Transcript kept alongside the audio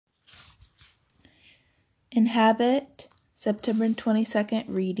Inhabit September 22nd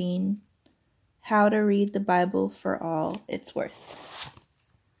reading, How to Read the Bible for All It's Worth.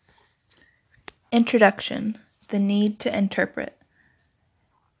 Introduction, the need to interpret.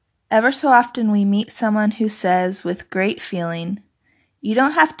 Ever so often we meet someone who says with great feeling, "You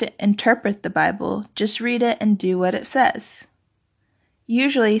don't have to interpret the Bible, just read it and do what it says."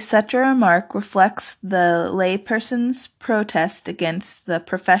 Usually such a remark reflects the layperson's protest against the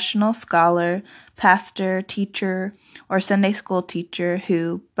professional scholar, pastor, teacher, or Sunday school teacher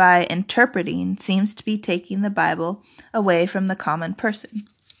who, by interpreting, seems to be taking the Bible away from the common person.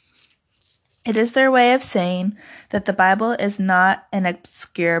 It is their way of saying that the Bible is not an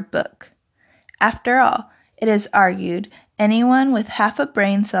obscure book. After all, it is argued, anyone with half a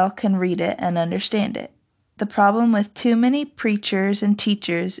brain cell can read it and understand it. The problem with too many preachers and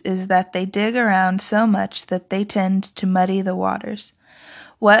teachers is that they dig around so much that they tend to muddy the waters.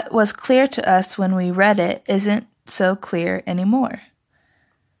 What was clear to us when we read it isn't so clear anymore.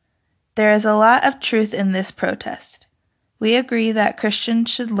 There is a lot of truth in this protest. We agree that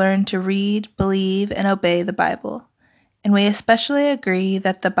Christians should learn to read, believe, and obey the Bible. And we especially agree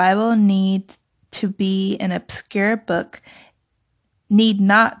that the Bible need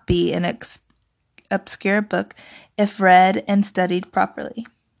not be an obscure book if read and studied properly.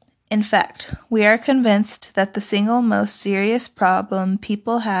 In fact, we are convinced that the single most serious problem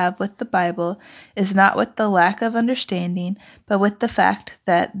people have with the Bible is not with the lack of understanding, but with the fact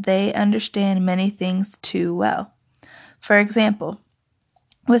that they understand many things too well. For example,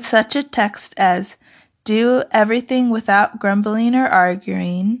 with such a text as, "Do everything without grumbling or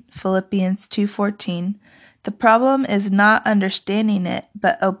arguing," Philippians 2:14, the problem is not understanding it,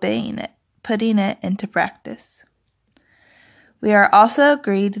 but obeying it, putting it into practice. We are also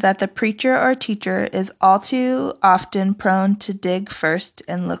agreed that the preacher or teacher is all too often prone to dig first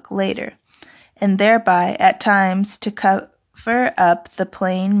and look later, and thereby, at times, to cover up the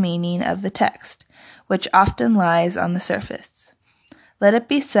plain meaning of the text, which often lies on the surface. Let it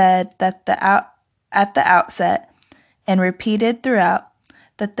be said that at the outset, and repeated throughout,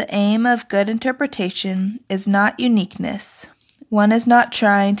 that the aim of good interpretation is not uniqueness. One is not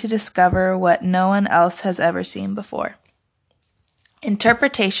trying to discover what no one else has ever seen before.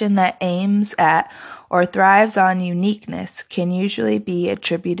 Interpretation that aims at or thrives on uniqueness can usually be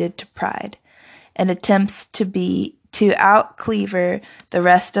attributed to pride and attempts to out-clever the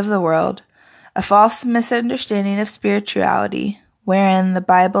rest of the world, a false misunderstanding of spirituality, wherein the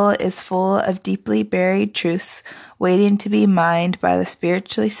Bible is full of deeply buried truths waiting to be mined by the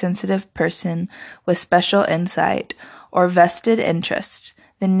spiritually sensitive person with special insight or vested interest,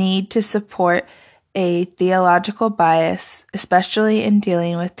 the need to support a theological bias, especially in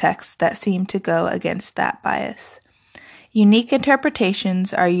dealing with texts that seem to go against that bias. Unique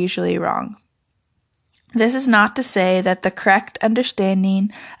interpretations are usually wrong. This is not to say that the correct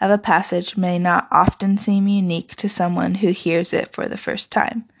understanding of a passage may not often seem unique to someone who hears it for the first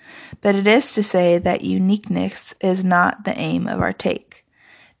time, but it is to say that uniqueness is not the aim of our take.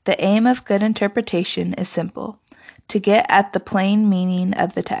 The aim of good interpretation is simple: to get at the plain meaning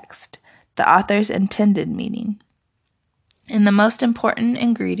of the text, the author's intended meaning. And the most important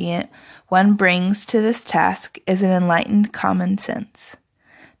ingredient one brings to this task is an enlightened common sense.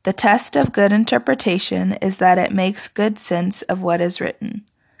 The test of good interpretation is that it makes good sense of what is written.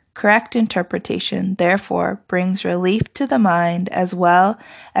 Correct interpretation, therefore, brings relief to the mind as well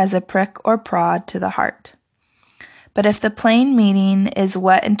as a prick or prod to the heart. But if the plain meaning is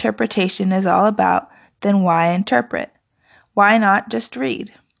what interpretation is all about, then why interpret? Why not just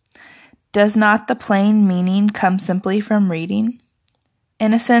read? Does not the plain meaning come simply from reading?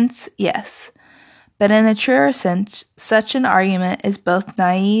 In a sense, yes. But in a truer sense, such an argument is both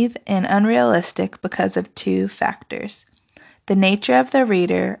naive and unrealistic because of two factors: the nature of the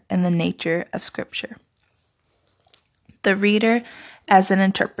reader and the nature of Scripture. The reader as an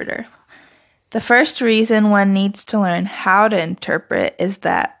interpreter. The first reason one needs to learn how to interpret is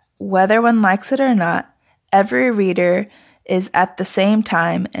that, whether one likes it or not, every reader is at the same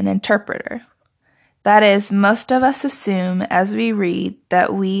time an interpreter. That is, most of us assume as we read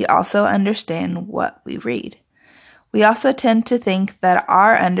that we also understand what we read. We also tend to think that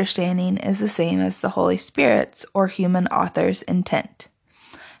our understanding is the same as the Holy Spirit's or human author's intent.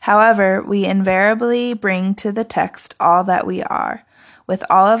 However, we invariably bring to the text all that we are, with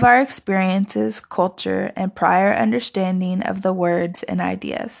all of our experiences, culture, and prior understanding of the words and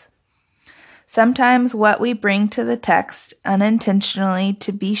ideas. Sometimes what we bring to the text, unintentionally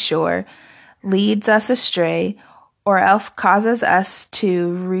to be sure, leads us astray, or else causes us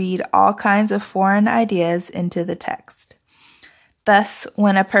to read all kinds of foreign ideas into the text. Thus,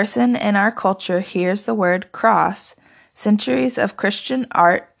 when a person in our culture hears the word cross, centuries of Christian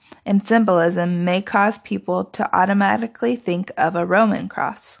art and symbolism may cause people to automatically think of a Roman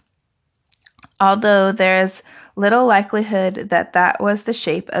cross. Although there is little likelihood that that was the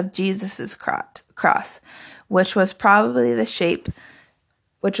shape of Jesus' cross, which was probably shaped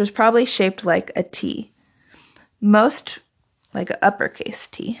like a T. Like an uppercase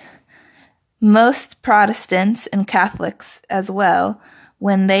T. Most Protestants and Catholics as well,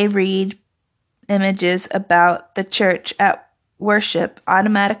 when they read images about the church at worship,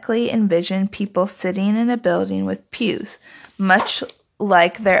 automatically envision people sitting in a building with pews, much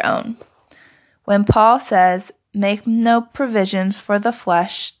like their own. When Paul says, "Make no provisions for the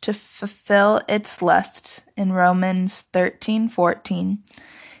flesh to fulfill its lusts," in Romans 13:14,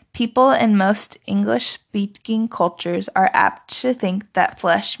 people in most English-speaking cultures are apt to think that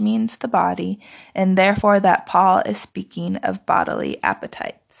flesh means the body, and therefore that Paul is speaking of bodily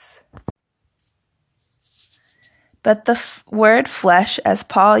appetites. But the word flesh, as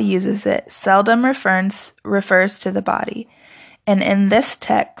Paul uses it, seldom refers to the body, and in this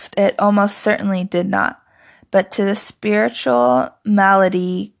text it almost certainly did not, but to the spiritual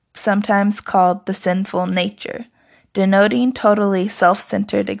malady sometimes called the sinful nature, denoting totally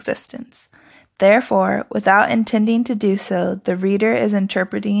self-centered existence. Therefore, without intending to do so, the reader is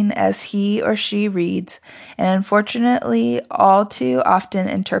interpreting as he or she reads, and unfortunately all too often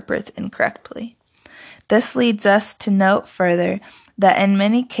interprets incorrectly. This leads us to note further that in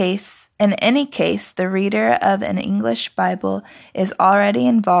any case, the reader of an English Bible is already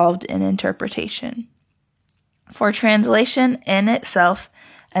involved in interpretation. For translation in itself,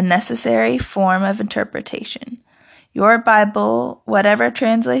 a necessary form of interpretation. Your Bible, whatever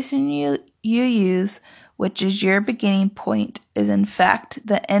translation you use, which is your beginning point, is in fact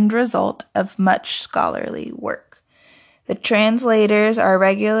the end result of much scholarly work. The translators are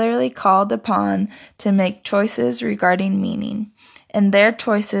regularly called upon to make choices regarding meaning, and their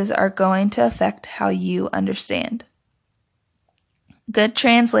choices are going to affect how you understand. Good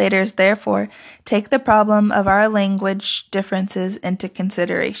translators, therefore, take the problem of our language differences into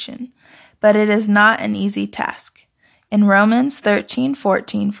consideration, but it is not an easy task. In Romans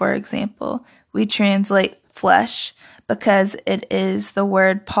 13:14, for example, we translate flesh because it is the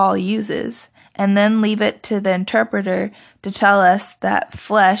word Paul uses, and then leave it to the interpreter to tell us that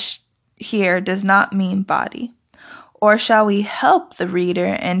flesh here does not mean body. Or shall we help the reader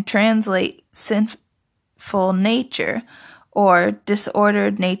and translate sinful nature or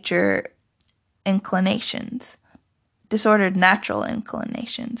disordered natural inclinations,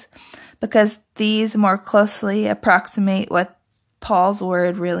 because these more closely approximate what Paul's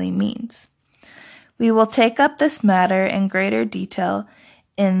word really means? We will take up this matter in greater detail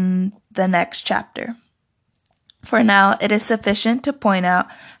in the next chapter. For now, it is sufficient to point out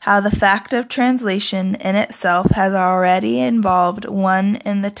how the fact of translation in itself has already involved one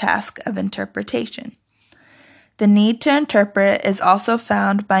in the task of interpretation. The need to interpret is also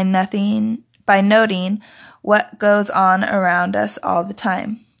found by noting what goes on around us all the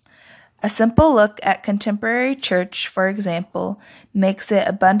time. A simple look at contemporary church, for example, makes it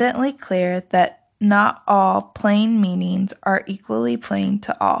abundantly clear that not all plain meanings are equally plain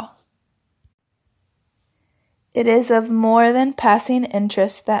to all. It is of more than passing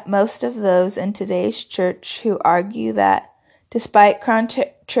interest that most of those in today's church who argue that, despite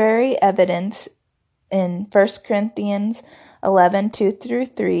contrary evidence in 1 Corinthians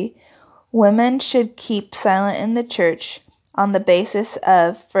 11:2-3, women should keep silent in the church on the basis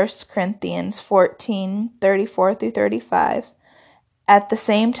of 1 Corinthians 14:34-35, at the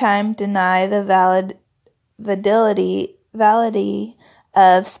same time deny the validity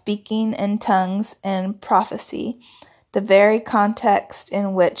of speaking in tongues and prophecy, the very context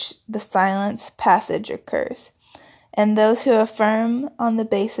in which the silence passage occurs. And those who affirm on the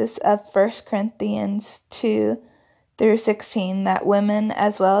basis of 1 Corinthians 2-16 that women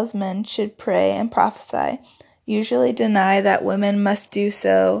as well as men should pray and prophesy usually deny that women must do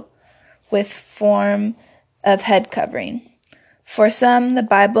so with form of head covering. For some, the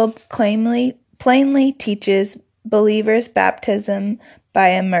Bible plainly teaches believers' baptism by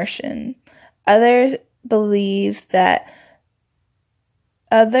immersion. Others believe they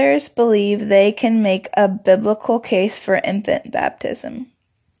can make a biblical case for infant baptism.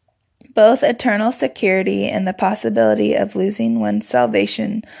 Both eternal security and the possibility of losing one's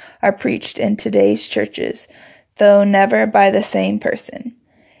salvation are preached in today's churches, though never by the same person.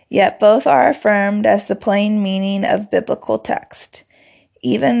 Yet both are affirmed as the plain meaning of biblical text.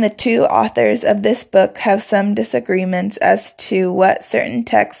 Even the two authors of this book have some disagreements as to what certain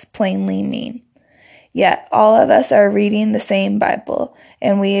texts plainly mean. Yet all of us are reading the same Bible,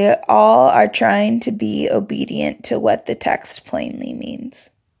 and we all are trying to be obedient to what the text plainly means.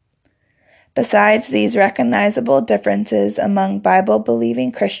 Besides these recognizable differences among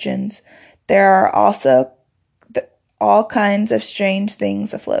Bible-believing Christians, there are also all kinds of strange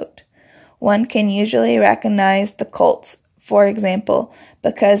things afloat. One can usually recognize the cults, for example,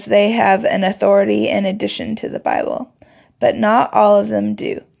 because they have an authority in addition to the Bible. But not all of them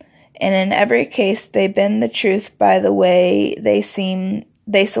do. And in every case, they bend the truth by the way they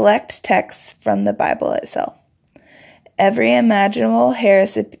select texts from the Bible itself. Every imaginable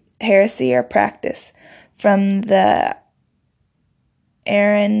heresy or practice, from the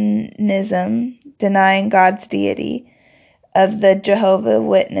Arianism, denying God's deity, of the Jehovah's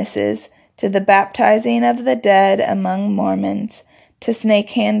Witnesses, to the baptizing of the dead among Mormons, to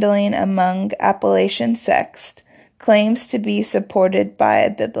snake handling among Appalachian sects, claims to be supported by a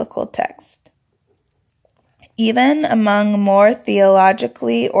biblical text. Even among more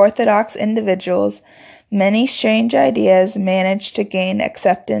theologically orthodox individuals, many strange ideas manage to gain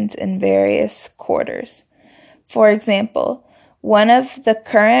acceptance in various quarters. For example, one of the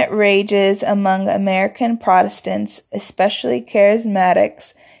current rages among American Protestants, especially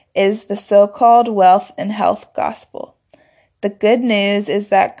charismatics, is the so-called wealth and health gospel. The good news is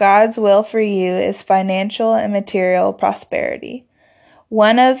that God's will for you is financial and material prosperity.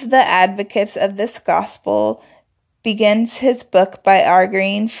 One of the advocates of this gospel begins his book by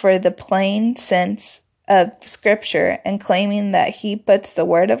arguing for the plain sense of Scripture and claiming that he puts the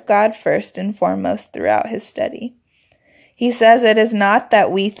Word of God first and foremost throughout his study. He says it is not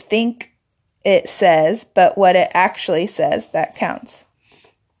that we think it says, but what it actually says that counts.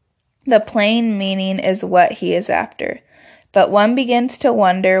 The plain meaning is what he is after. But one begins to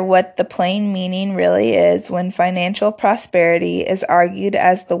wonder what the plain meaning really is when financial prosperity is argued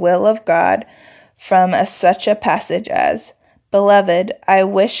as the will of God from such a passage as, "Beloved, I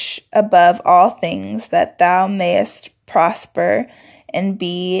wish above all things that thou mayest prosper and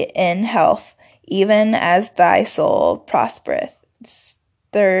be in health, even as thy soul prospereth."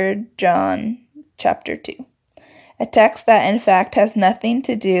 3 John chapter 2. A text that in fact has nothing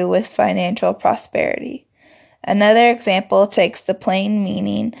to do with financial prosperity. Another example takes the plain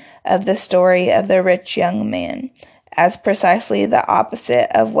meaning of the story of the rich young man as precisely the opposite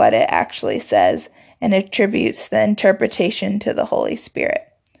of what it actually says and attributes the interpretation to the Holy Spirit.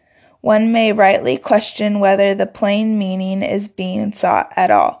 One may rightly question whether the plain meaning is being sought at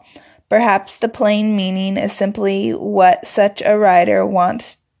all. Perhaps the plain meaning is simply what such a writer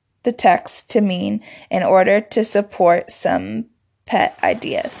wants the text to mean in order to support some pet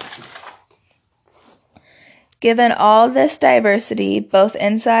ideas. Given all this diversity, both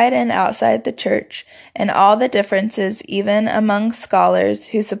inside and outside the church, and all the differences even among scholars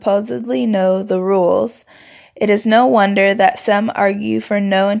who supposedly know the rules, it is no wonder that some argue for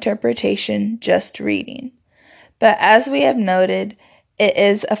no interpretation, just reading. But as we have noted, it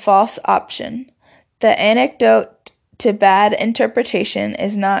is a false option. The antidote to bad interpretation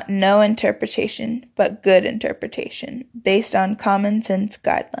is not no interpretation, but good interpretation, based on common sense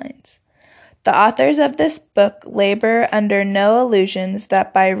guidelines. The authors of this book labor under no illusions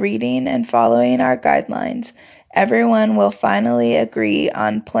that by reading and following our guidelines, everyone will finally agree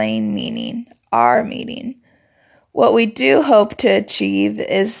on plain meaning, our meaning. What we do hope to achieve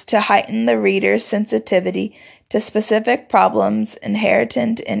is to heighten the reader's sensitivity to specific problems inherent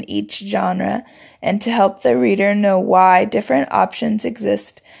in each genre, and to help the reader know why different options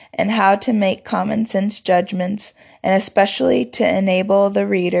exist and how to make common sense judgments, and especially to enable the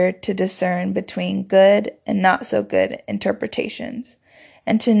reader to discern between good and not so good interpretations,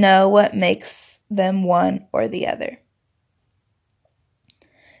 and to know what makes them one or the other.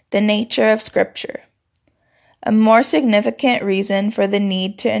 The nature of Scripture. A more significant reason for the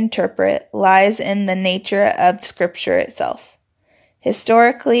need to interpret lies in the nature of Scripture itself.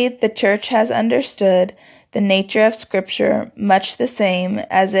 Historically, the Church has understood the nature of Scripture much the same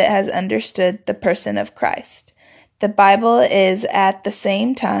as it has understood the person of Christ. The Bible is at the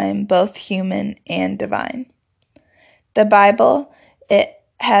same time both human and divine. The Bible, it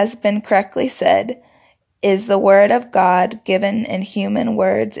has been correctly said, is the Word of God given in human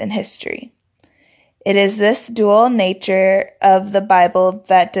words and history. It is this dual nature of the Bible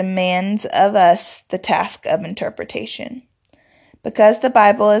that demands of us the task of interpretation. Because the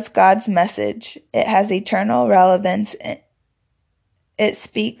Bible is God's message, it has eternal relevance. It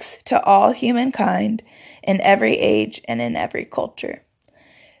speaks to all humankind in every age and in every culture.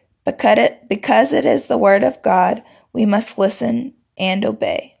 Because it is the Word of God, we must listen and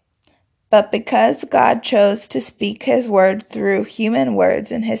obey. But because God chose to speak His Word through human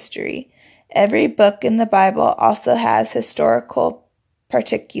words in history, Every book in the Bible also has historical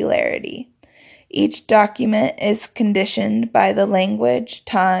particularity. Each document is conditioned by the language,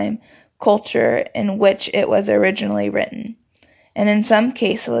 time, culture in which it was originally written, and in some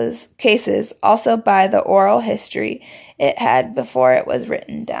cases also by the oral history it had before it was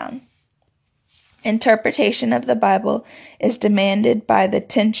written down. Interpretation of the Bible is demanded by the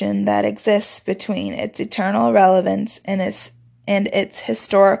tension that exists between its eternal relevance and its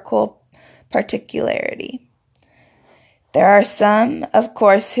historical particularity. There are some, of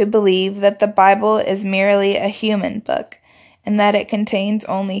course, who believe that the Bible is merely a human book and that it contains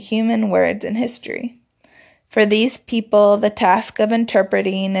only human words and history. For these people, the task of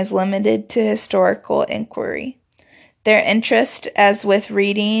interpreting is limited to historical inquiry. Their interest, as with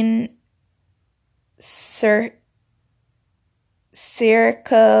reading Syrio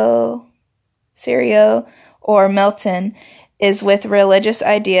or Milton, is with religious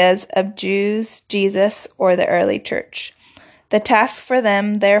ideas of Jews, Jesus, or the early church. The task for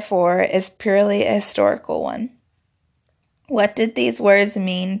them, therefore, is purely a historical one. What did these words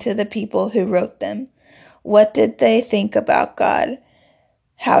mean to the people who wrote them? What did they think about God?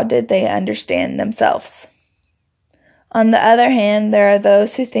 How did they understand themselves? On the other hand, there are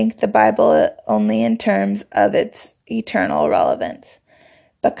those who think the Bible only in terms of its eternal relevance.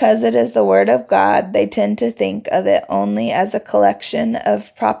 Because it is the Word of God, they tend to think of it only as a collection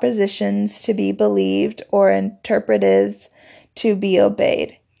of propositions to be believed or imperatives to be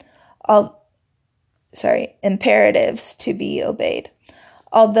obeyed.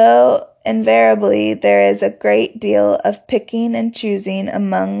 Although invariably there is a great deal of picking and choosing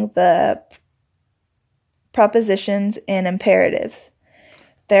among the propositions and imperatives.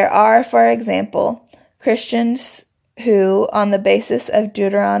 There are, for example, Christians who, on the basis of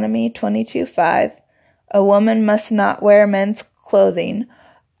Deuteronomy 22:5, a woman must not wear men's clothing,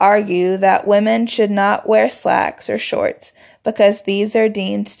 argue that women should not wear slacks or shorts because these are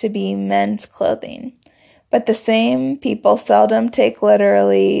deemed to be men's clothing. But the same people seldom take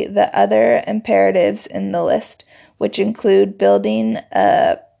literally the other imperatives in the list, which include building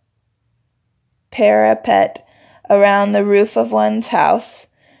a parapet around the roof of one's house,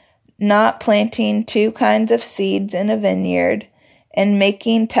 not planting 2 kinds of seeds in a vineyard, and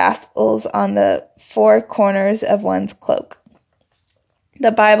making tassels on the 4 corners of one's cloak.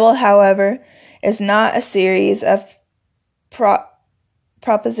 The Bible, however, is not a series of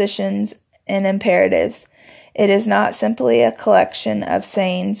propositions and imperatives. It is not simply a collection of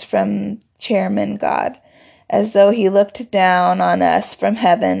sayings from Chairman God, as though he looked down on us from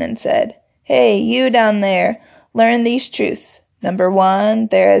heaven and said, "Hey, you down there, learn these truths. Number 1,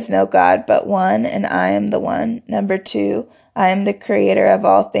 there is no God but one, and I am the one. Number 2, I am the creator of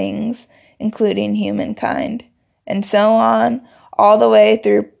all things, including humankind." And so on, all the way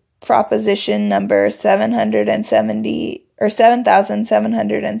through proposition number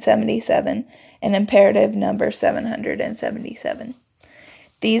 7777 and imperative number 777.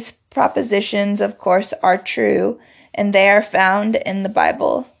 These propositions, of course, are true, and they are found in the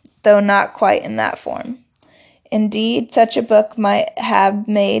Bible, though not quite in that form. Indeed, such a book might have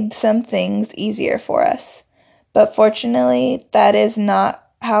made some things easier for us. But fortunately, that is not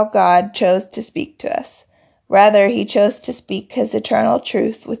how God chose to speak to us. Rather, he chose to speak his eternal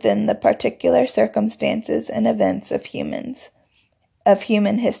truth within the particular circumstances and events of human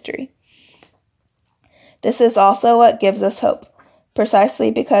history. This is also what gives us hope,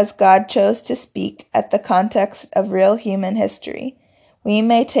 precisely because God chose to speak at the context of real human history. We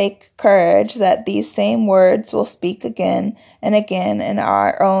may take courage that these same words will speak again and again in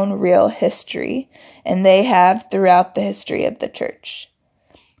our own real history, and they have throughout the history of the church.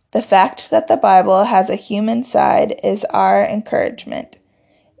 The fact that the Bible has a human side is our encouragement.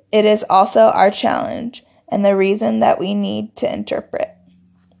 It is also our challenge, and the reason that we need to interpret.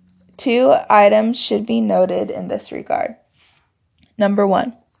 2 items should be noted in this regard. Number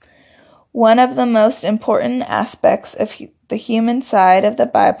 1. One of the most important aspects of the human side of the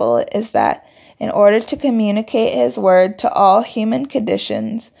Bible is that, in order to communicate his word to all human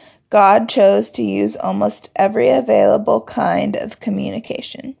conditions, God chose to use almost every available kind of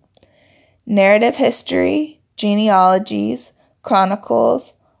communication. Narrative history, genealogies,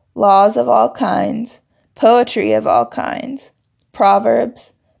 chronicles, laws of all kinds, poetry of all kinds,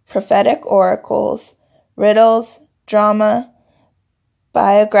 proverbs, prophetic oracles, riddles, drama,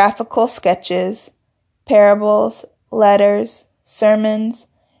 biographical sketches, parables, letters, sermons,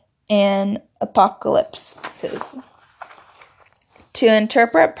 and apocalypses. To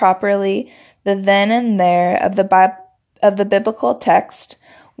interpret properly the then and there of the biblical text,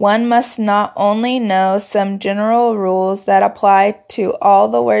 One must not only know some general rules that apply to all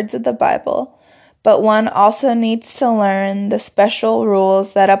the words of the Bible, but one also needs to learn the special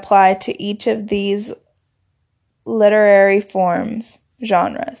rules that apply to each of these literary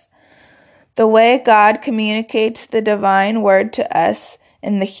genres. The way God communicates the divine word to us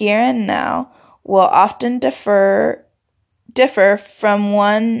in the here and now will often differ from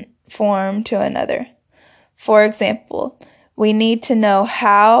one form to another. For example, we need to know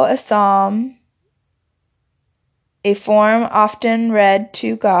how a psalm, a form often read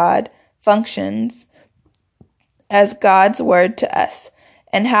to God, functions as God's word to us,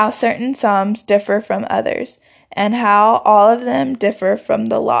 and how certain psalms differ from others, and how all of them differ from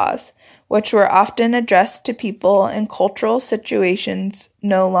the laws, which were often addressed to people in cultural situations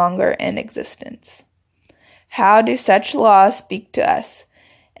no longer in existence. How do such laws speak to us,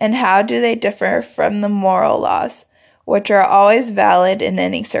 and how do they differ from the moral laws, which are always valid in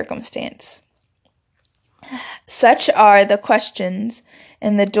any circumstance? Such are the questions,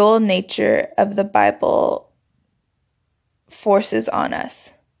 and the dual nature of the Bible forces on us.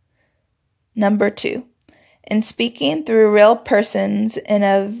 Number 2. In speaking through real persons in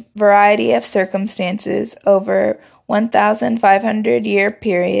a variety of circumstances over 1,500-year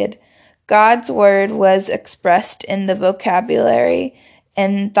period, God's word was expressed in the vocabulary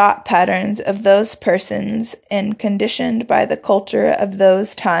and thought patterns of those persons and conditioned by the culture of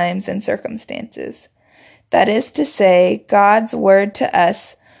those times and circumstances. That is to say, God's word to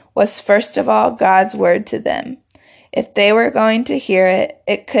us was first of all God's word to them. If they were going to hear it,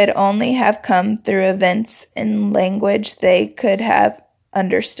 it could only have come through events in language they could have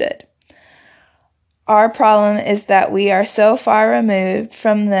understood. Our problem is that we are so far removed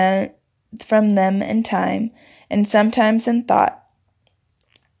from them in time, and sometimes in thought.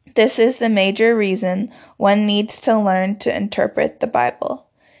 This is the major reason one needs to learn to interpret the Bible.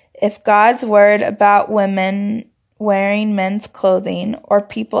 If God's word about women wearing men's clothing or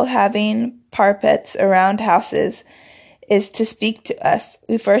people having parapets around houses is to speak to us,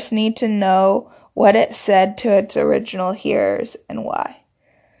 we first need to know what it said to its original hearers and why.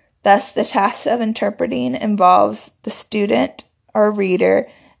 Thus, the task of interpreting involves the student or reader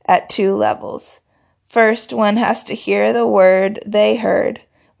at 2 levels. First, one has to hear the word they heard.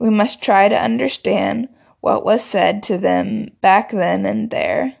 We must try to understand what was said to them back then and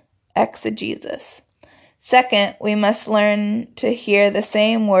there, exegesis. Second, we must learn to hear the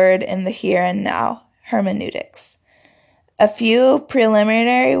same word in the here and now, hermeneutics. A few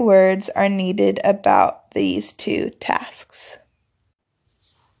preliminary words are needed about these 2 tasks.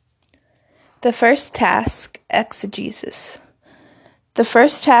 The first task, exegesis. The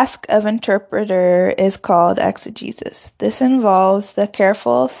first task of interpreter is called exegesis. This involves the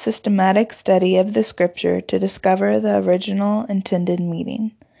careful, systematic study of the scripture to discover the original intended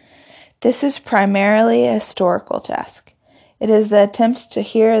meaning. This is primarily a historical task. It is the attempt to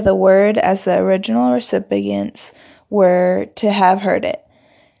hear the word as the original recipients were to have heard it,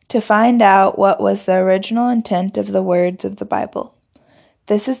 to find out what was the original intent of the words of the Bible.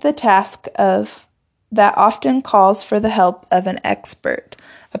 This is the task that often calls for the help of an expert,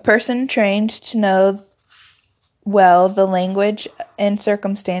 a person trained to know well the language and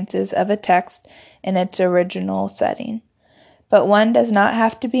circumstances of a text in its original setting. But one does not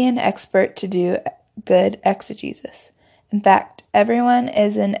have to be an expert to do good exegesis. In fact, everyone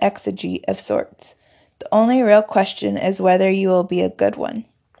is an exegete of sorts. The only real question is whether you will be a good one.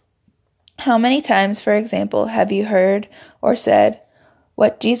 How many times, for example, have you heard or said,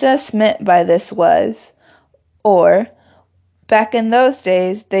 "What Jesus meant by this was," or "back in those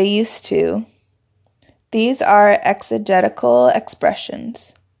days they used to"? These are exegetical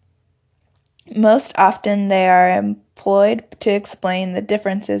expressions. Most often they are employed to explain the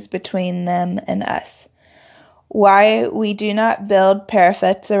differences between them and us. Why we do not build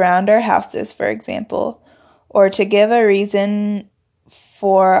parapets around our houses, for example, or to give a reason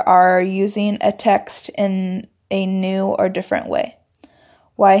for our using a text in a new or different way.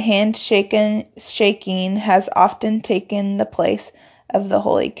 Why shaking has often taken the place of the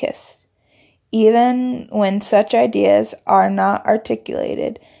holy kiss. Even when such ideas are not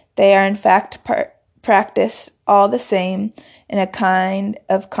articulated, they are in fact practiced all the same in a kind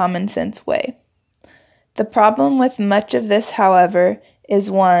of common sense way. The problem with much of this, however,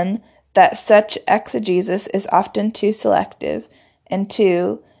 is 1, that such exegesis is often too selective, and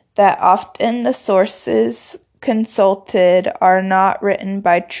 2, that often the sources consulted are not written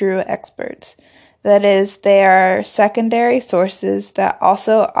by true experts. That is, they are secondary sources that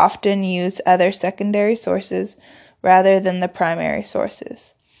also often use other secondary sources rather than the primary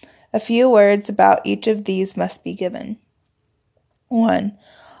sources. A few words about each of these must be given. 1.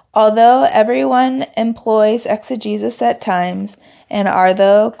 Although everyone employs exegesis at times, and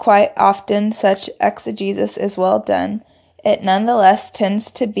although quite often such exegesis is well done, it nonetheless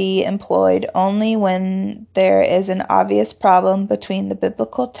tends to be employed only when there is an obvious problem between the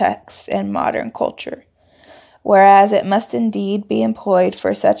biblical text and modern culture. Whereas it must indeed be employed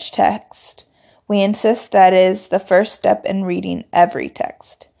for such text, we insist that is the first step in reading every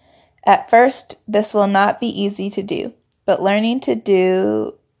text. At first, this will not be easy to do, but learning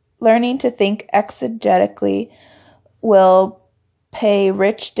to think exegetically will pay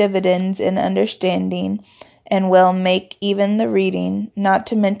rich dividends in understanding and will make even the reading, not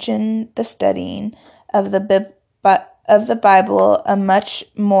to mention the studying, of the Bible a much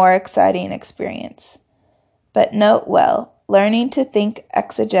more exciting experience. But note well, learning to think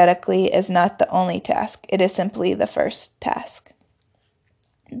exegetically is not the only task. It is simply the first task.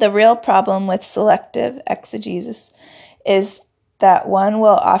 The real problem with selective exegesis is that one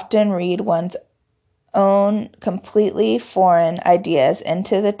will often read one's own completely foreign ideas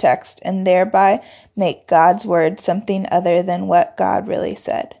into the text and thereby make God's word something other than what God really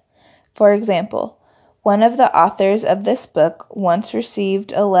said. For example, one of the authors of this book once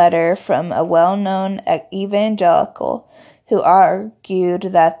received a letter from a well-known evangelical who argued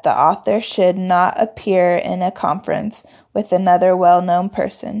that the author should not appear in a conference with another well-known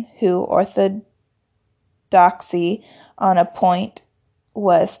person whose orthodoxy on a point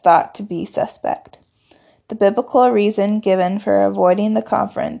was thought to be suspect. The biblical reason given for avoiding the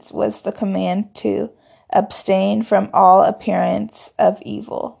conference was the command to abstain from all appearance of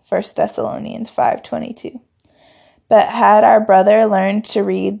evil, 1 Thessalonians 5:22. But had our brother learned to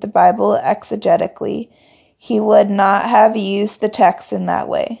read the Bible exegetically, he would not have used the text in that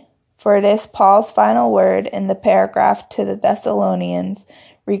way, for it is Paul's final word in the paragraph to the Thessalonians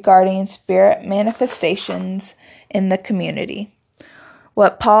regarding spirit manifestations in the community.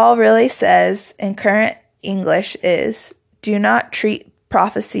 What Paul really says in current English is, do not treat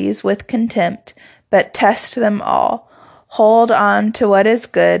prophecies with contempt, but test them all. Hold on to what is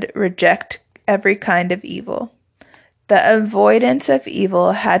good, reject every kind of evil. The avoidance of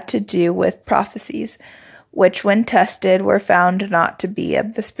evil had to do with prophecies, which when tested were found not to be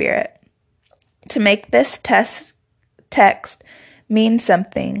of the Spirit. To make this text mean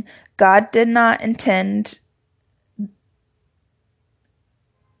something, God did not intend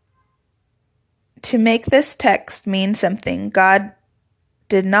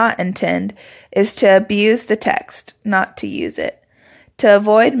is to abuse the text, not to use it. To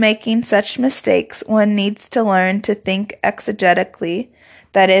avoid making such mistakes, one needs to learn to think exegetically,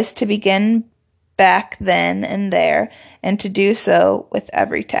 that is, to begin back then and there, and to do so with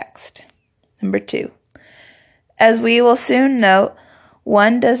every text. Number 2. As we will soon note,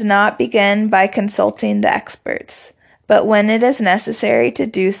 one does not begin by consulting the experts, but when it is necessary to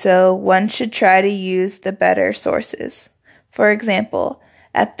do so, one should try to use the better sources. For example,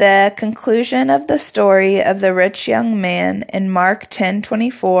 at the conclusion of the story of the rich young man in Mark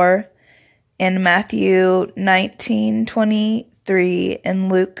 10:24, in Matthew 19:23,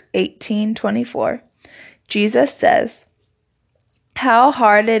 and Luke 18:24, Jesus says, "How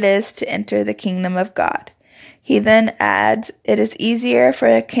hard it is to enter the kingdom of God." He then adds, "It is easier for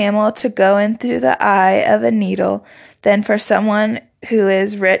a camel to go in through the eye of a needle than for someone who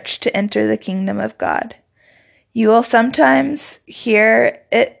is rich to enter the kingdom of God." You will sometimes hear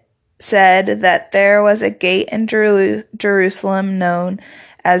it said that there was a gate in Jerusalem known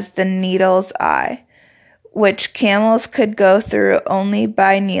as the Needle's Eye, which camels could go through only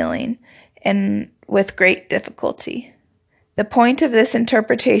by kneeling, and with great difficulty. The point of this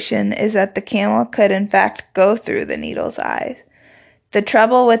interpretation is that the camel could in fact go through the needle's eye. The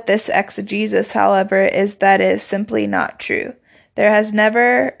trouble with this exegesis, however, is that it is simply not true. There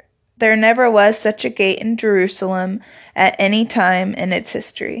never was such a gate in Jerusalem at any time in its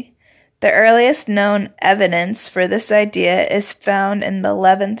history. The earliest known evidence for this idea is found in the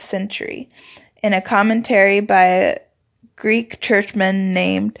 11th century, in a commentary by a Greek churchman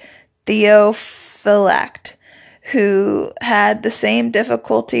named Theophylact, who had the same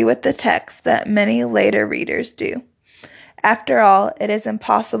difficulty with the text that many later readers do. After all, it is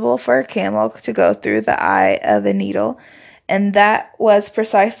impossible for a camel to go through the eye of a needle, and that was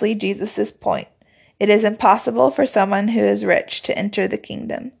precisely Jesus' point. It is impossible for someone who is rich to enter the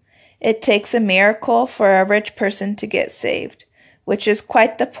kingdom. It takes a miracle for a rich person to get saved, which is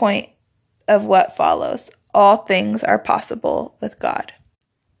quite the point of what follows. All things are possible with God.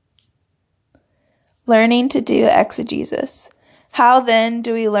 Learning to do exegesis. How then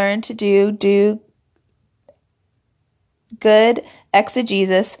do we learn to do good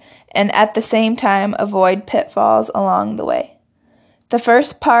exegesis and at the same time avoid pitfalls along the way? The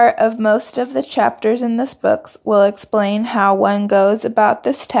first part of most of the chapters in this book will explain how one goes about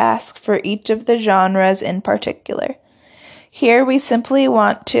this task for each of the genres in particular. Here we simply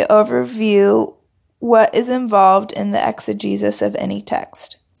want to overview what is involved in the exegesis of any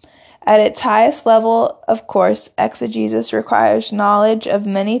text. At its highest level, of course, exegesis requires knowledge of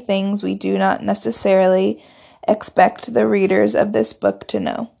many things we do not necessarily expect the readers of this book to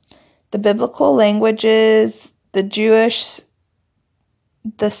know. The biblical languages, the Jewish,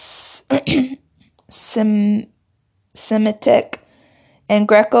 the Semitic, and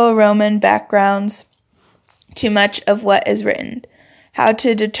Greco-Roman backgrounds to much of what is written, how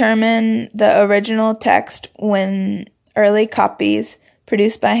to determine the original text when early copies,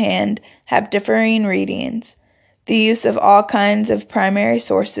 produced by hand, have differing readings, the use of all kinds of primary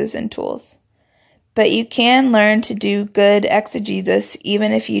sources and tools. But you can learn to do good exegesis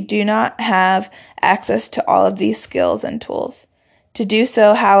even if you do not have access to all of these skills and tools. To do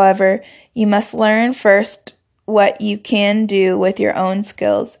so, however, you must learn first what you can do with your own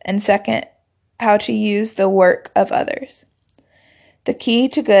skills, and second, how to use the work of others. The key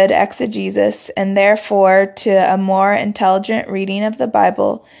to good exegesis, and therefore to a more intelligent reading of the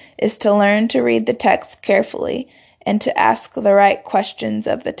Bible, is to learn to read the text carefully and to ask the right questions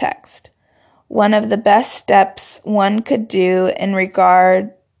of the text. One of the best steps one could do in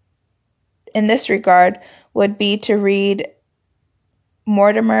this regard would be to read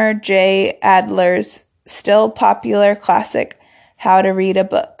Mortimer J. Adler's still popular classic, How to Read a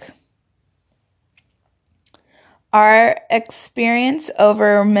Book. Our experience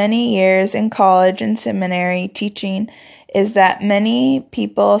over many years in college and seminary teaching is that many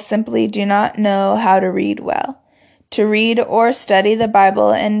people simply do not know how to read well. To read or study the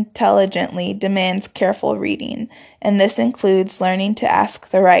Bible intelligently demands careful reading, and this includes learning to ask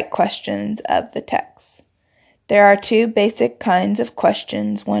the right questions of the text. There are two basic kinds of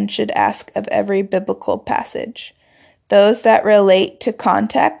questions one should ask of every biblical passage: those that relate to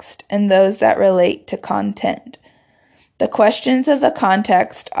context and those that relate to content. The questions of the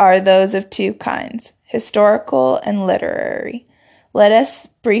context are those of two kinds, historical and literary. Let us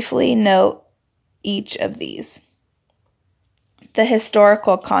briefly note each of these. The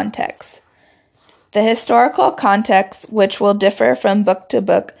historical context. The historical context, which will differ from book to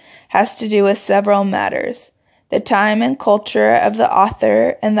book, has to do with several matters: the time and culture of the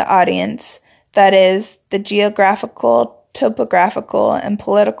author and the audience, that is, the geographical, topographical, and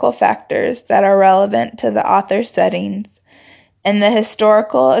political factors that are relevant to the author's settings, and the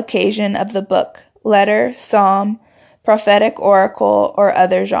historical occasion of the book, letter, psalm, prophetic oracle, or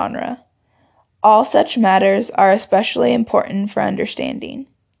other genre. All such matters are especially important for understanding.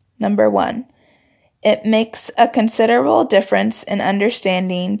 Number 1. It makes a considerable difference in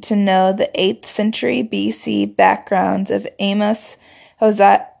understanding to know the 8th century BC backgrounds of Amos,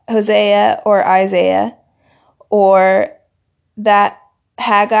 Hosea, or Isaiah, or that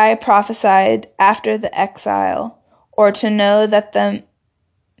Haggai prophesied after the exile, or to know that the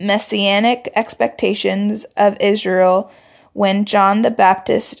messianic expectations of Israel when John the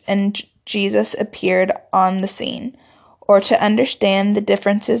Baptist and Jesus appeared on the scene, or to understand the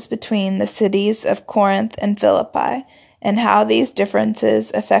differences between the cities of Corinth and Philippi, and how these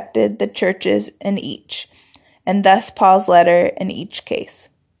differences affected the churches in each, and thus Paul's letter in each case.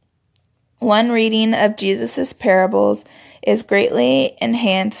 One reading of Jesus' parables is greatly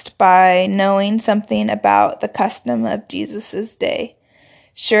enhanced by knowing something about the custom of Jesus' day.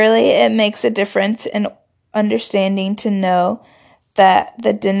 Surely it makes a difference in understanding to know that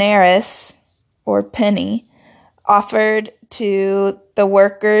the denarius, or penny, offered to the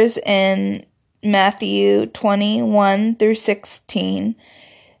workers in Matthew 21 through 16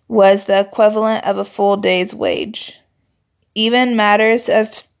 was the equivalent of a full day's wage. Even matters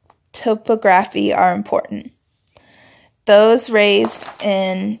of topography are important. Those raised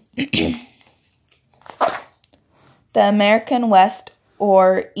in the American West,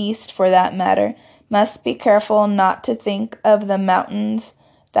 or East for that matter, must be careful not to think of the mountains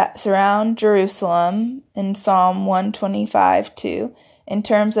that surround Jerusalem in Psalm 125:2 in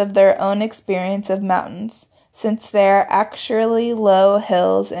terms of their own experience of mountains, since they are actually low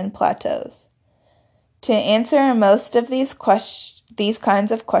hills and plateaus. To answer most of these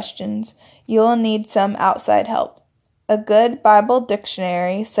kinds of questions, you will need some outside help. A good Bible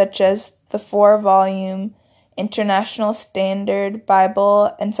dictionary, such as the 4-volume International Standard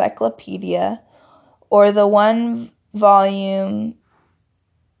Bible Encyclopedia, or the 1-volume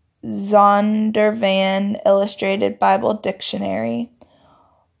Zondervan Illustrated Bible Dictionary,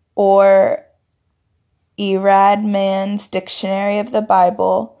 or Eradman's Dictionary of the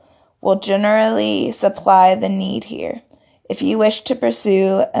Bible, will generally supply the need here. If you wish to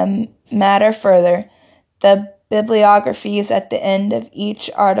pursue a matter further, the bibliographies at the end of each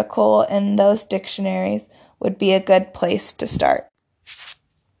article in those dictionaries would be a good place to start.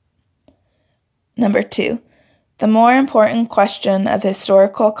 Number 2. The more important question of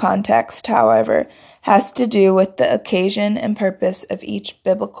historical context, however, has to do with the occasion and purpose of each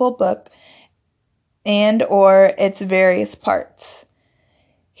biblical book and or its various parts.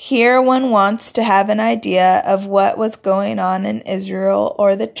 Here one wants to have an idea of what was going on in Israel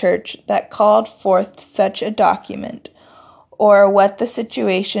or the church that called forth such a document, or what the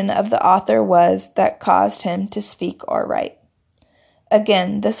situation of the author was that caused him to speak or write.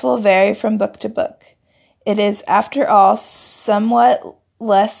 Again, this will vary from book to book. It is, after all, somewhat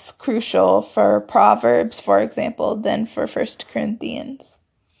less crucial for Proverbs, for example, than for 1 Corinthians.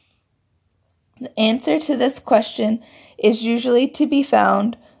 The answer to this question is usually to be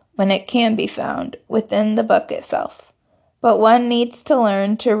found, when it can be found, within the book itself. But one needs to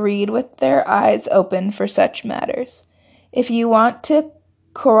learn to read with their eyes open for such matters. If you want to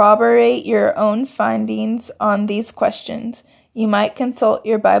corroborate your own findings on these questions, you might consult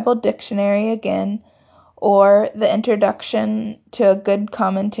your Bible dictionary again, or the introduction to a good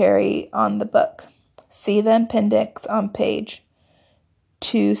commentary on the book. See the appendix on page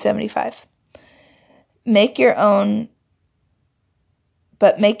 275. Make your own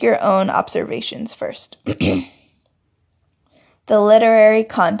observations first. The literary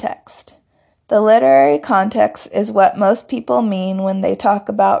context. The literary context is what most people mean when they talk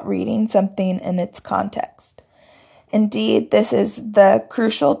about reading something in its context. Indeed, this is the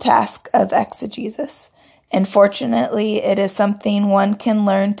crucial task of exegesis, and fortunately it is something one can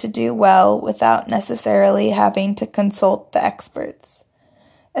learn to do well without necessarily having to consult the experts.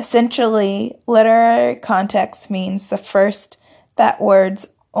 Essentially, literary context means first that words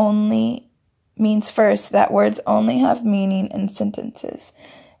only have meaning in sentences,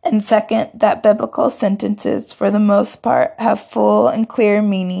 and second, that biblical sentences, for the most part, have full and clear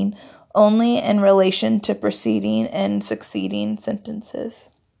meaning only in relation to preceding and succeeding sentences.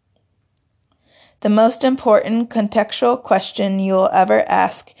 The most important contextual question you will ever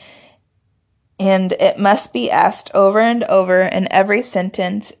ask, and it must be asked over and over in every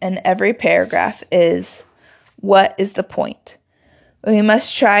sentence and every paragraph, is, what is the point? We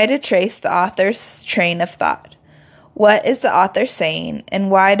must try to trace the author's train of thought. What is the author saying,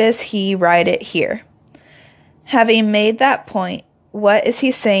 and why does he write it here? Having made that point, what is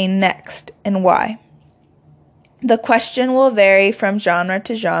he saying next, and why? The question will vary from genre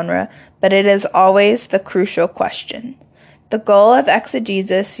to genre, but it is always the crucial question. The goal of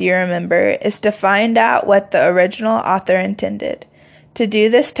exegesis, you remember, is to find out what the original author intended. To do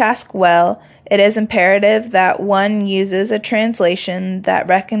this task well, it is imperative that one uses a translation that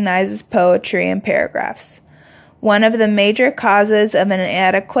recognizes poetry in paragraphs. One of the major causes of an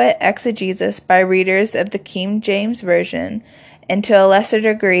inadequate exegesis by readers of the King James Version, and to a lesser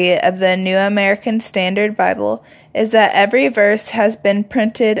degree of the New American Standard Bible, is that every verse has been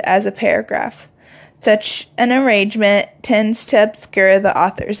printed as a paragraph. Such an arrangement tends to obscure the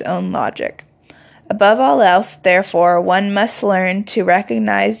author's own logic. Above all else, therefore, one must learn to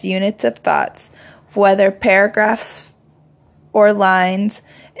recognize units of thoughts, whether paragraphs or lines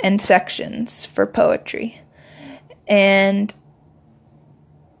and sections for poetry. And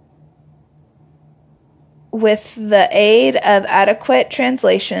with the aid of adequate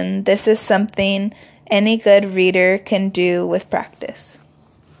translation, this is something any good reader can do with practice.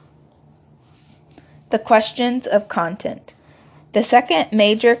 The questions of content. The second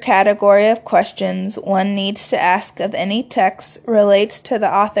major category of questions one needs to ask of any text relates to the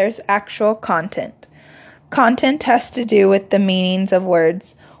author's actual content. Content has to do with the meanings of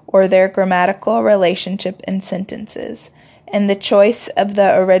words, or their grammatical relationship in sentences, and the choice of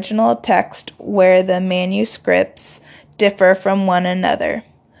the original text where the manuscripts differ from one another.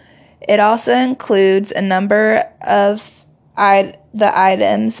 It also includes a number of the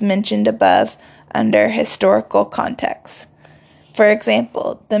items mentioned above under historical context. For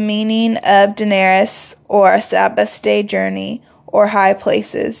example, the meaning of denarius, or a Sabbath day journey, or high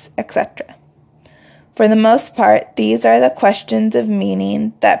places, etc. For the most part, these are the questions of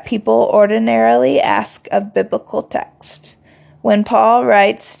meaning that people ordinarily ask of biblical text. When Paul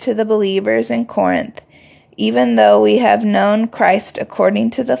writes to the believers in Corinth, even though we have known Christ according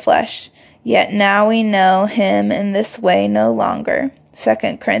to the flesh, yet now we know him in this way no longer.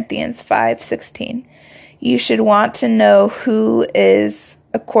 2 Corinthians 5:16. You should want to know who is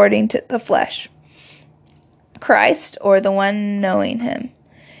according to the flesh, Christ or the one knowing him.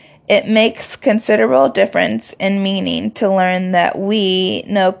 It makes considerable difference in meaning to learn that we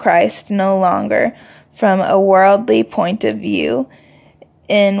know Christ no longer from a worldly point of view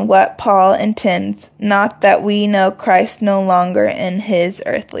in what Paul intends, not that we know Christ no longer in his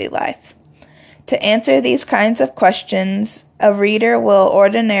earthly life. To answer these kinds of questions, a reader will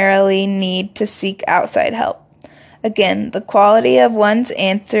ordinarily need to seek outside help. Again, the quality of one's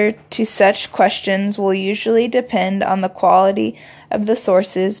answer to such questions will usually depend on the quality of the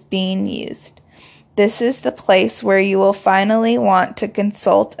sources being used. This is the place where you will finally want to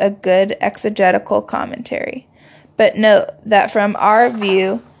consult a good exegetical commentary. But note that from our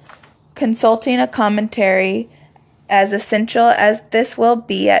view, consulting a commentary, as essential as this will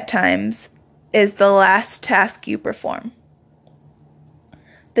be at times, is the last task you perform.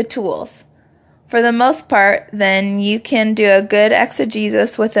 The tools. For the most part, then, you can do a good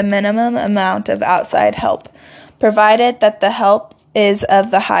exegesis with a minimum amount of outside help, provided that the help is of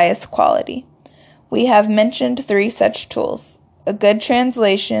the highest quality. We have mentioned 3 such tools: a good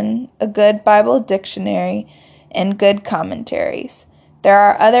translation, a good Bible dictionary, and good commentaries. There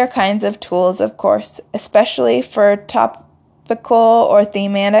are other kinds of tools, of course, especially for topical or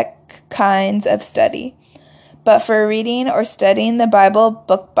thematic kinds of study. But for reading or studying the Bible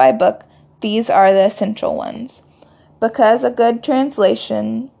book by book, these are the essential ones. Because a good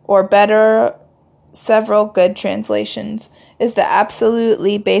translation, or better, several good translations, is the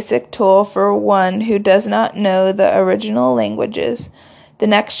absolutely basic tool for one who does not know the original languages, the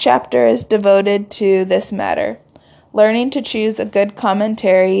next chapter is devoted to this matter. Learning to choose a good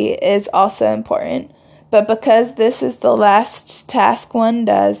commentary is also important, but because this is the last task one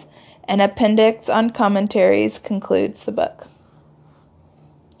does, an appendix on commentaries concludes the book.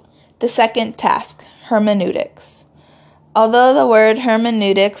 The second task, hermeneutics. Although the word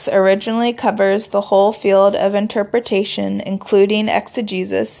hermeneutics originally covers the whole field of interpretation, including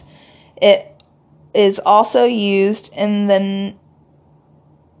exegesis, it is also used in the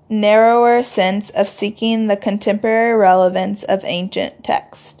narrower sense of seeking the contemporary relevance of ancient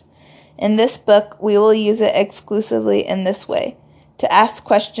text. In this book, we will use it exclusively in this way, to ask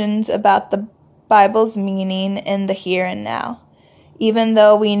questions about the Bible's meaning in the here and now, even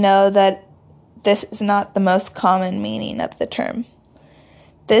though we know that this is not the most common meaning of the term.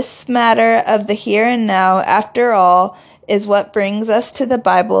 This matter of the here and now, after all, is what brings us to the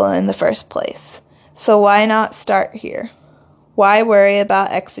Bible in the first place. So why not start here? Why worry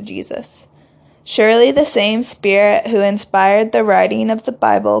about exegesis? Surely the same Spirit who inspired the writing of the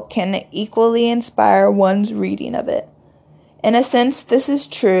Bible can equally inspire one's reading of it. In a sense, this is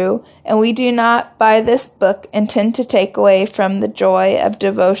true, and we do not, by this book, intend to take away from the joy of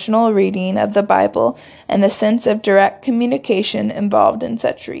devotional reading of the Bible and the sense of direct communication involved in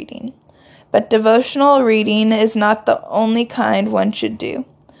such reading. But devotional reading is not the only kind one should do.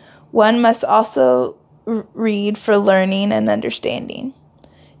 One must also read for learning and understanding.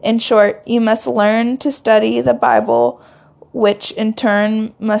 In short, you must learn to study the Bible, which in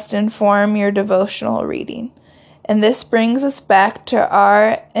turn must inform your devotional reading. And this brings us back to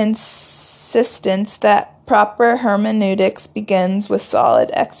our insistence that proper hermeneutics begins with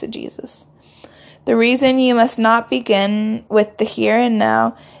solid exegesis. The reason you must not begin with the here and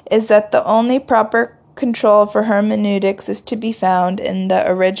now is that the only proper control for hermeneutics is to be found in the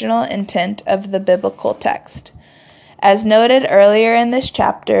original intent of the biblical text. As noted earlier in this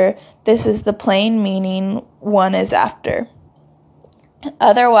chapter, this is the plain meaning one is after.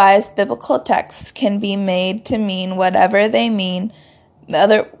 Otherwise, biblical texts can be made to mean whatever they might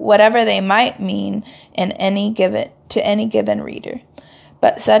mean in any given reader.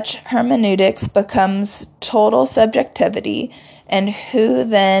 But such hermeneutics becomes total subjectivity, and who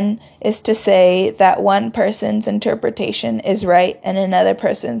then is to say that one person's interpretation is right and another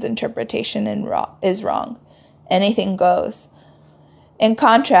person's interpretation is wrong? Anything goes. In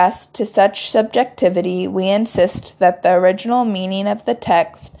contrast to such subjectivity, we insist that the original meaning of the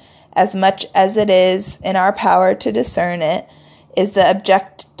text, as much as it is in our power to discern it, is the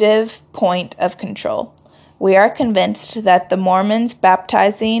objective point of control. We are convinced that the Mormons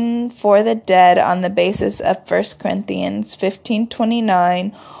baptizing for the dead on the basis of 1 Corinthians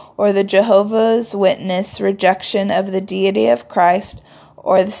 15:29, or the Jehovah's Witness rejection of the deity of Christ,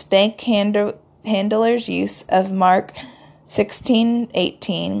 or the snake handler's use of Mark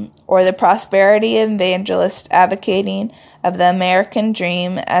 16:18, or the prosperity evangelist advocating of the American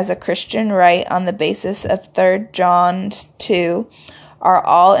dream as a Christian right on the basis of 3 John 2, are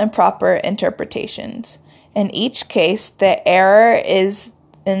all improper interpretations. In each case, the error is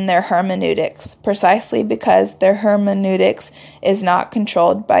in their hermeneutics, precisely because their hermeneutics is not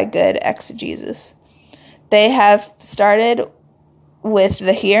controlled by good exegesis. They have started with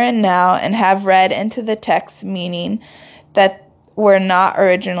the here and now and have read into the text meaning that were not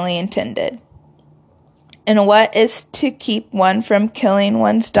originally intended. And what is to keep one from killing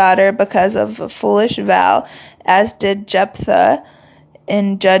one's daughter because of a foolish vow, as did Jephthah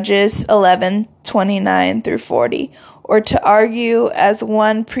in Judges 11:29-40, or to argue, as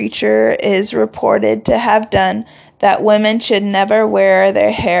one preacher is reported to have done, that women should never wear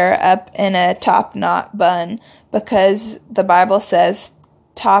their hair up in a top-knot bun, because the Bible says,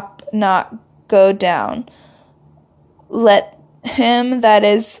 top knot go down. Let him that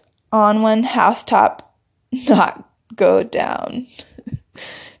is on one housetop not go down.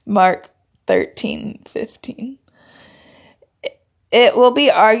 Mark 13:15. It will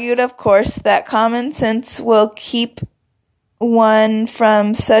be argued, of course, that common sense will keep one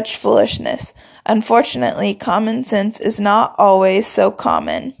from such foolishness. Unfortunately, common sense is not always so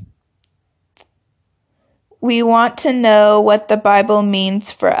common. We want to know what the Bible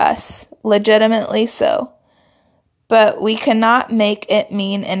means for us, legitimately so. But we cannot make it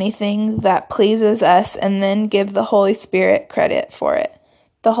mean anything that pleases us and then give the Holy Spirit credit for it.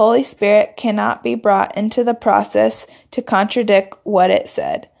 The Holy Spirit cannot be brought into the process to contradict what it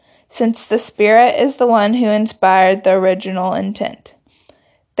said, since the Spirit is the one who inspired the original intent.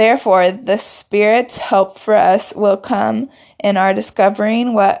 Therefore, the Spirit's help for us will come in our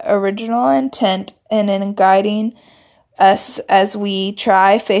discovering what original intent and in guiding us as we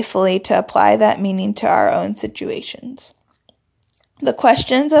try faithfully to apply that meaning to our own situations. The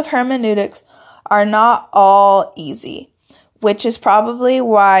questions of hermeneutics are not all easy, which is probably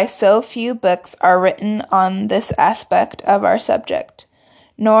why so few books are written on this aspect of our subject,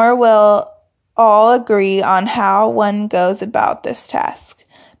 nor will all agree on how one goes about this task.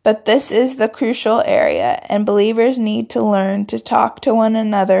 But this is the crucial area, and believers need to learn to talk to one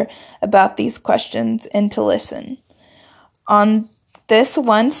another about these questions and to listen. On this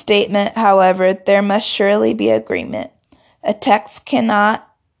one statement, however, there must surely be agreement. A text cannot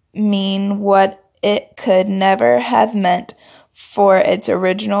mean what it could never have meant for its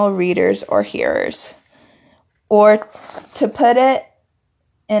original readers or hearers. Or, to put it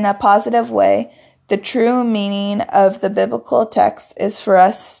in a positive way, the true meaning of the biblical text is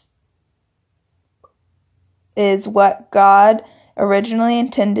what God originally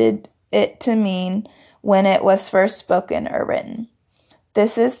intended it to mean when it was first spoken or written.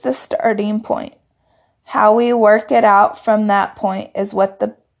 This is the starting point. How we work it out from that point is what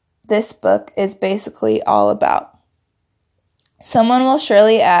this book is basically all about. Someone will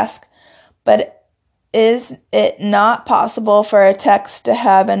surely ask, but is it not possible for a text to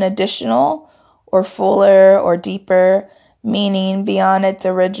have an additional or fuller or deeper meaning beyond its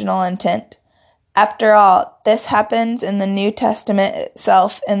original intent? After all, this happens in the New Testament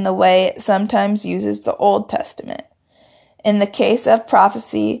itself in the way it sometimes uses the Old Testament. In the case of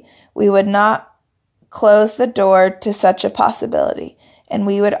prophecy, we would not close the door to such a possibility, and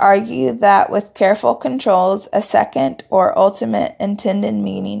we would argue that with careful controls, a second or ultimate intended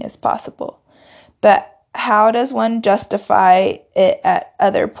meaning is possible. But how does one justify it at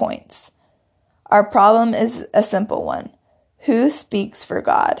other points? Our problem is a simple one. Who speaks for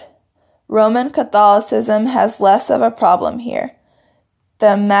God? Roman Catholicism has less of a problem here.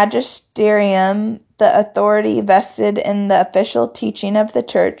 The magisterium, the authority vested in the official teaching of the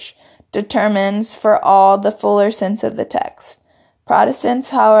Church, determines for all the fuller sense of the text. Protestants,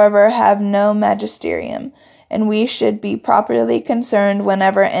 however, have no magisterium, and we should be properly concerned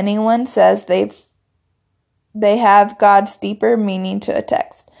whenever anyone says they have God's deeper meaning to a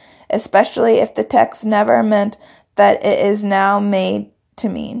text, especially if the text never meant that it is now made to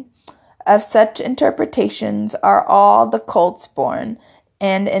mean. Of such interpretations are all the cults born,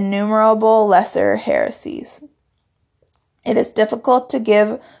 and innumerable lesser heresies. It is difficult to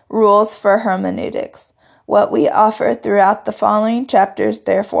give rules for hermeneutics. What we offer throughout the following chapters,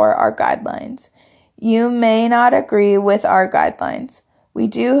 therefore, are guidelines. You may not agree with our guidelines. We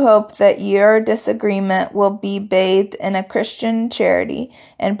do hope that your disagreement will be bathed in a Christian charity,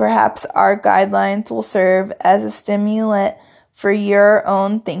 and perhaps our guidelines will serve as a stimulant for your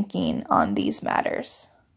own thinking on these matters.